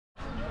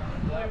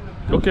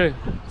Okay,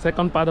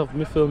 second part of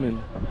me filming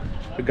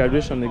the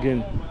graduation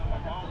again.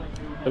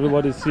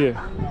 Everybody's here.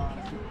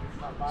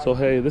 So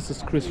hey, this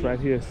is Chris right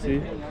here,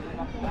 see?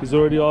 He's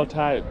already all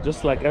tired,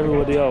 just like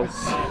everybody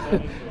else.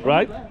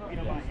 Right?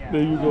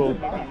 There you go.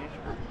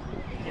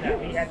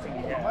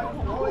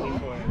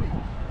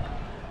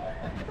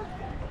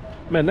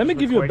 Man, let me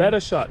give you a better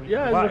shot.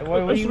 Yeah,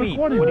 what do you mean?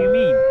 Recording. What do you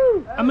mean?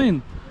 I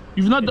mean,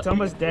 It's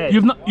almost dead.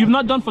 You've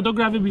not done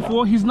photography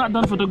before. He's not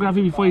done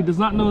photography before. He does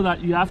not know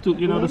that you have to,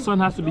 you know, the sun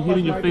has to be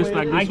hitting your face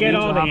like this. I get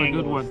all to the have angles.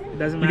 a good one. It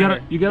doesn't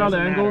matter. You get all the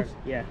angles?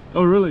 Yeah.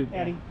 Oh really?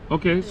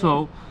 Okay,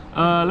 so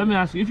let me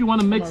ask you, if you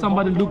want to make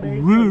somebody look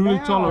really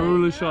tall or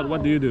really short,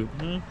 what do you do?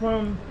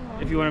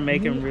 If you want to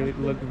make him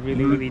look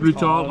really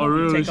tall or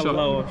really take short. a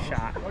low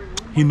shot.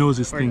 He knows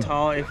his Or thing.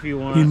 tall if you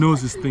want. He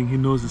knows his thing. He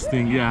knows his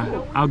thing. Yeah,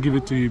 I'll give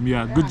it to him.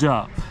 Yeah, good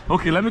job.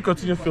 Okay, let me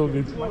continue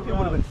filming. My kid would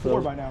have been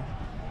 4 by now.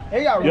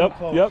 Hey, y'all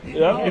Yep.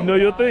 You know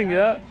your thing.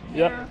 Yeah.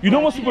 You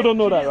know most people don't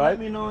know that, right? Let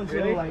me know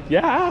until like.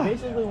 Yeah.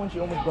 Basically, when she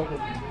almost broke it.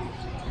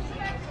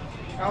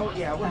 Oh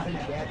yeah, I would have been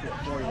bad for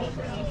 4 years.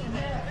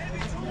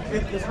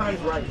 If the time's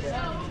right.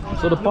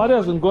 So the party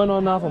has been going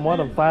on now for more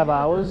than 5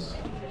 hours.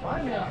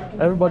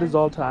 Everybody's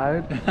all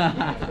tired,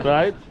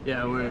 right?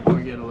 Yeah, we're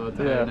getting a little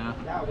tired now.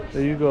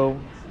 There you go.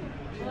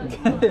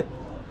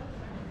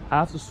 I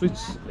have to switch.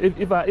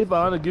 If I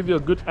want to give you a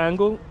good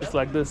angle, it's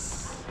like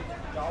this,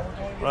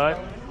 right?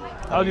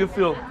 How do you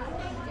feel?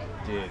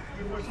 Dude,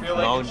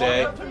 long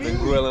day. Been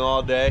grilling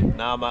all day.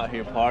 Now I'm out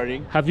here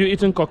partying. Have you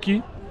eaten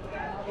cocky?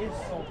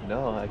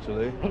 No,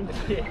 actually.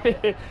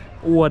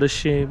 What a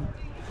shame.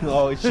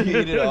 Oh, she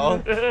ate it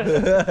all. I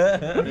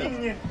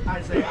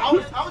say, I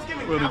was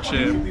giving. What a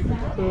champ.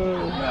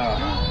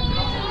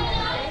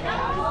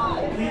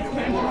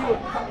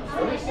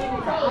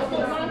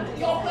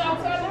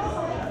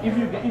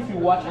 If you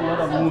watch a lot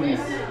of movies,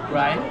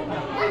 right?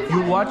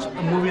 You watch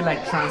a movie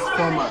like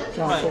Transformer.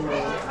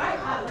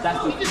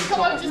 That's the Just come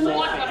up just to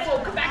watch my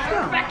phone. Come back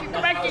here, come back here,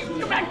 come back here,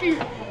 come back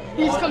here.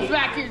 He just comes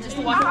back here just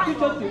to watch my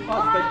phone.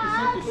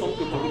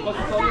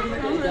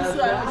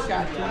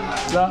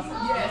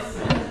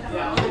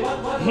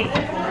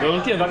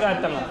 Don't care about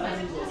that.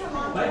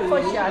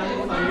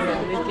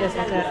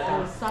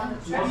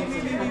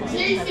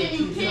 Jason,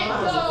 you can't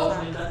go.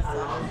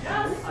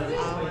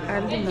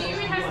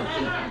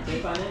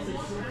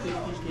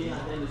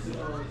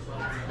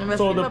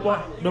 So the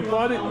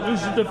party,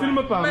 je te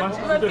filme pas,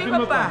 je te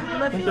filme pas.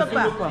 Je te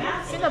filme pas.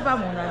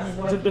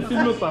 Je te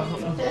filme pas.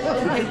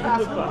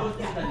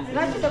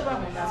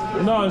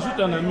 Non, juste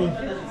un ami.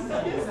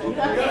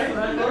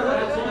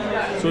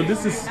 So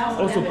this is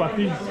also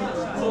Papi,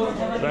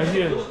 right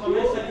here.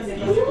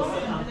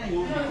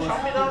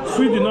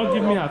 Sweet did not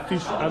give me her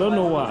fish. I don't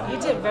know why. You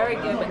did very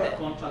good with it.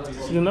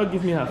 She did not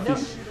give me her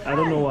fish. I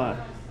don't know why.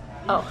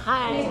 Oh,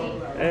 hi.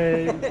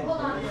 Hey.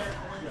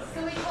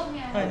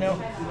 I know.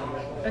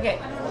 Okay.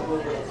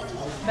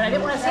 But I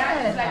didn't want to say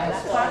that.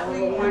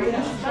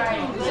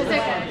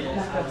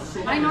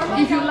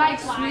 If you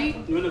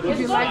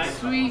like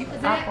sweet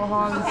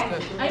alcohol, it's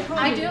good.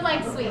 I do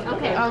like sweet.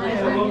 Okay. Okay.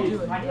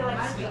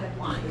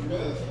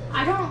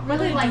 I don't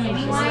really like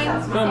any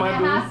wines. No, my It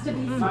has to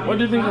be sweet. What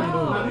do you think I'm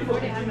doing?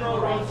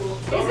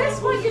 Is this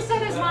what you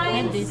said is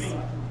mine?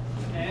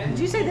 Did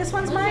you say this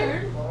one's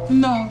mine?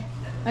 No.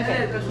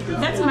 Okay.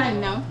 That's mine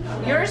now.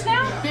 Yours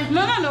now?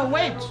 No,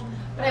 wait.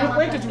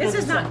 This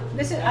is not.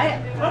 This is. I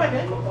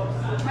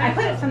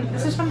put it from.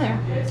 This is from there.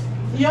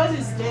 Yours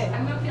is dead.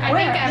 I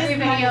think every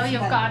video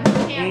you've gotten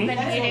can't been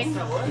eating.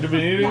 You've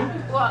been eating?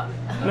 Well,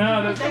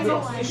 No,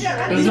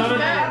 there's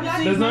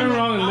nothing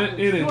wrong with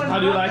eating. How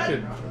do you like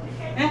it?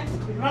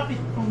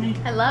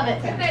 I love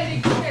it.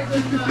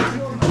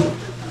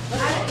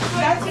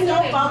 That's no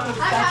bubbles.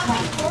 I have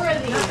like 4 of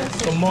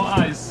these. Some more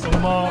ice,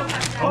 some more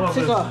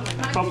popsicle.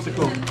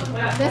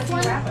 This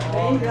one?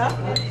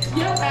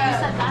 You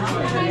said that's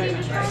what I need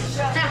to try?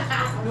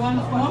 You want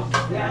more?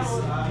 Yes.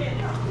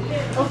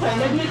 Okay,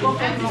 let me go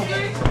back home.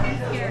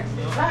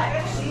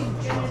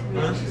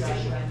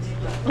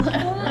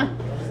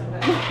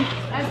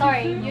 I'm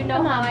sorry, you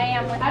know how I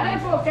am with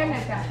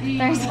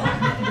There's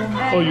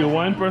Oh, you're a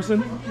wine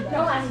person? No,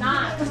 I'm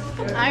not.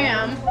 I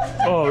am.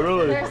 Oh,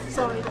 really? There's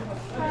sorry.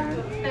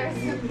 There's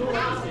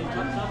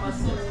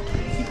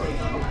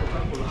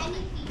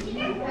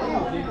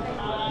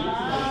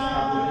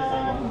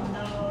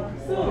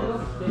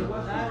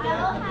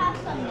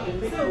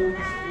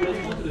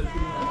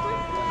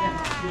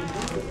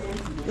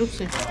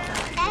Oopsie.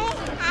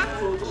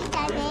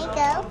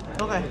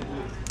 Okay.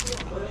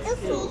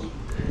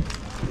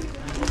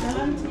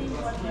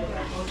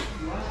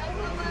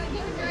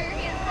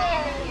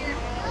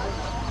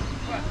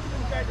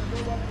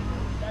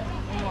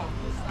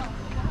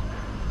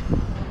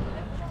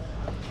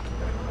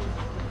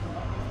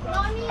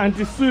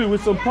 Auntie Sue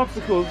with some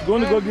popsicles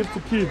going to go give to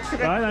kids,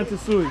 right, Auntie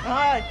Sue?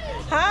 Hi.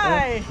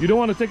 Hi. You don't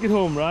want to take it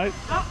home, right?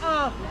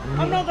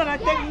 I'm not gonna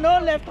take no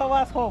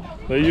leftovers home.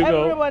 There you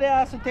go. Everybody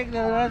has to take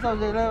the rest of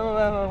the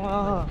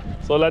leftovers.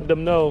 So let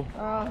them know.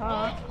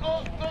 Are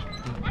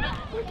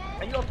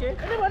you okay?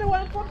 Anybody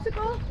want a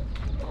popsicle?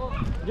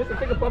 Just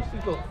take a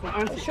popsicle for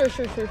Auntie. Sure.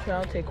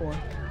 I'll take one.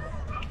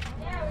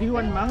 Do you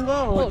want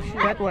mango or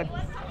that one?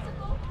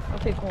 I'll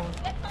take one.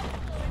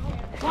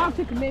 Well, I'll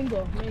take a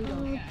mango.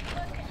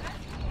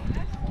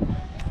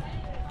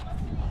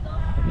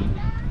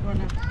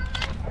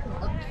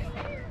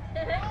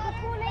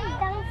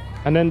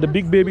 And then the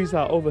big babies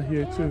are over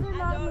here too.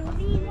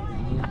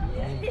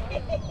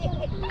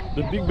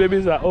 The big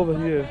babies are over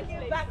here.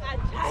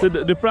 So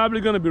they're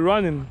probably gonna be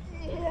running.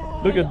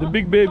 Look at the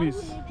big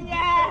babies.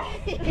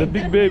 The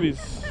big babies.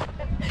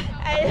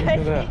 Look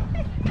at that.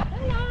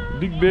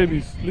 Big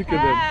babies. Look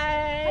at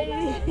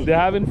them. They're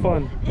having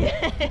fun.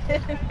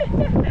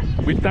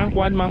 We thank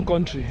one man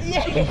country.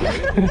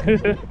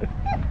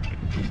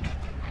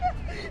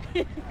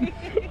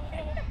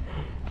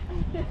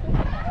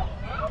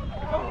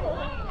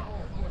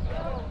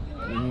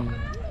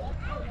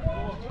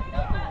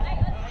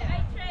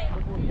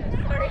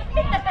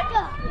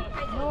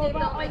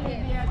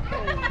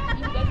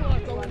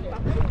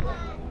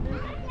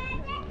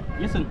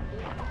 Listen.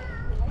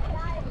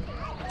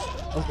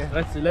 Okay,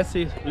 let's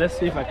see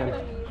if I can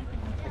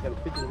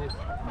fit in this.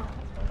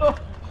 Oh.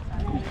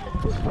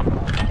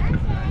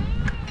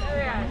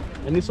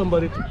 I need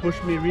somebody to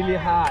push me really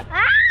hard.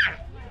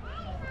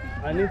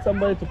 I need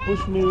somebody to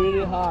push me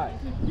really hard.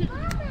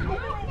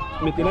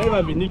 Me can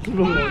even be Nicky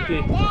room one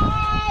day.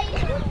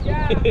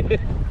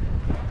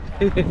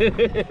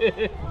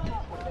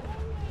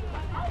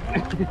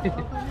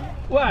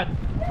 What?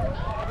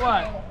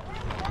 What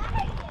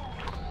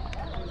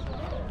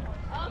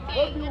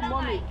do you,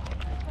 mommy?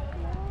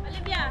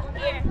 Olympia,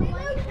 here.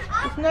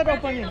 It's not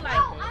opening.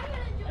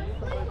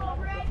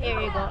 Here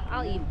you go.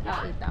 I'll eat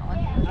that one.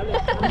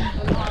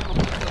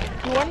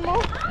 You want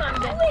more?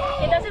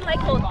 It doesn't like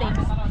cold things.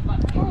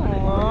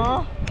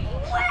 Aww.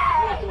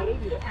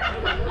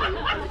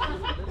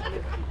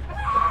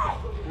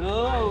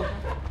 No.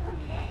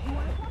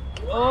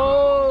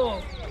 Oh.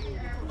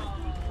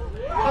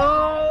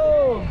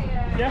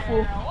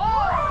 Careful.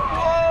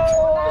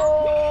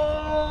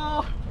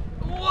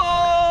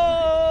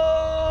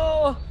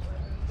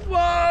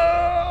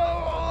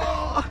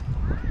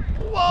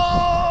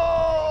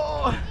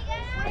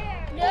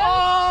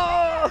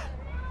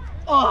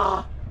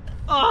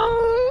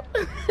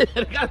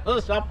 Regarde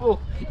le chapeau.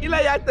 Il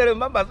a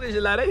tellement passé, je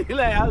l'arrête, il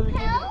a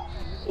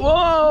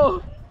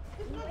wow!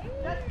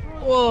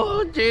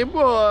 Oh,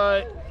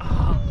 J-boy!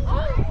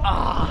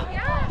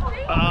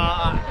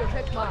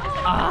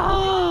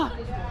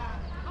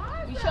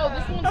 Michelle,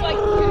 this one's like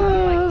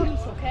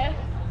juice, okay?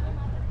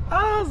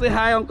 Say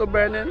hi, Uncle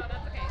Brennan.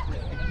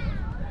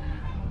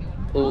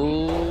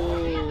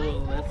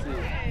 Oh, let's see.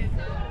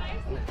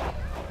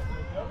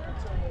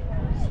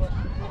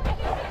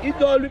 Il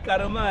doit lui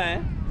carrément,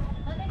 hein?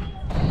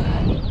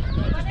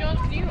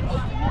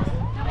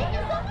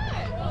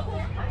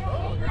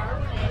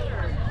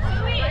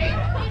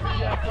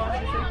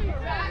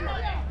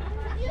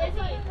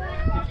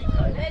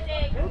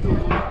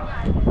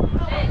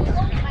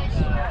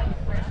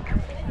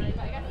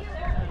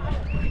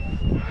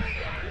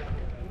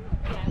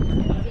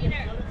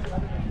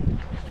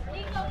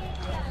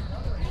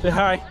 Say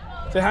hi.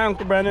 Say hi,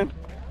 Uncle Brandon.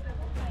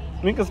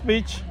 Make a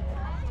speech.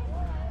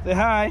 Say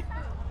hi.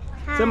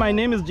 Hi. Say my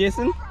name is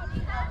Jason.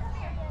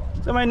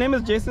 Say my name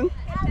is Jason.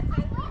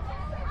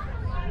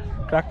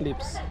 Crack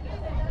lips.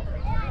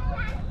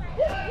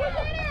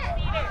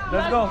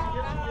 Let's go.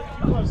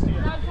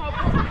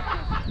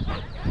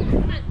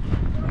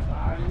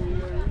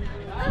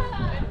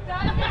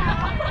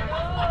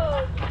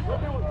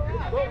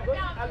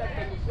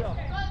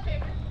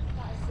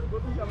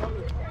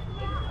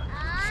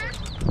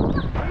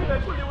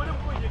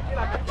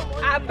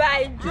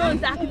 Abai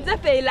Jones, I can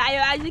say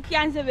I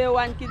can't say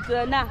one kid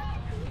now.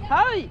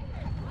 Hurry.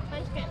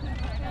 Let's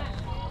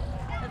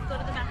go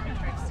to the bathroom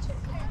first.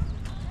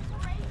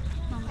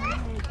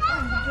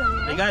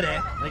 They got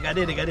it.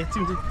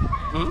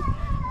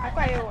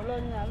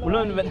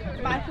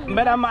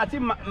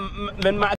 Tim.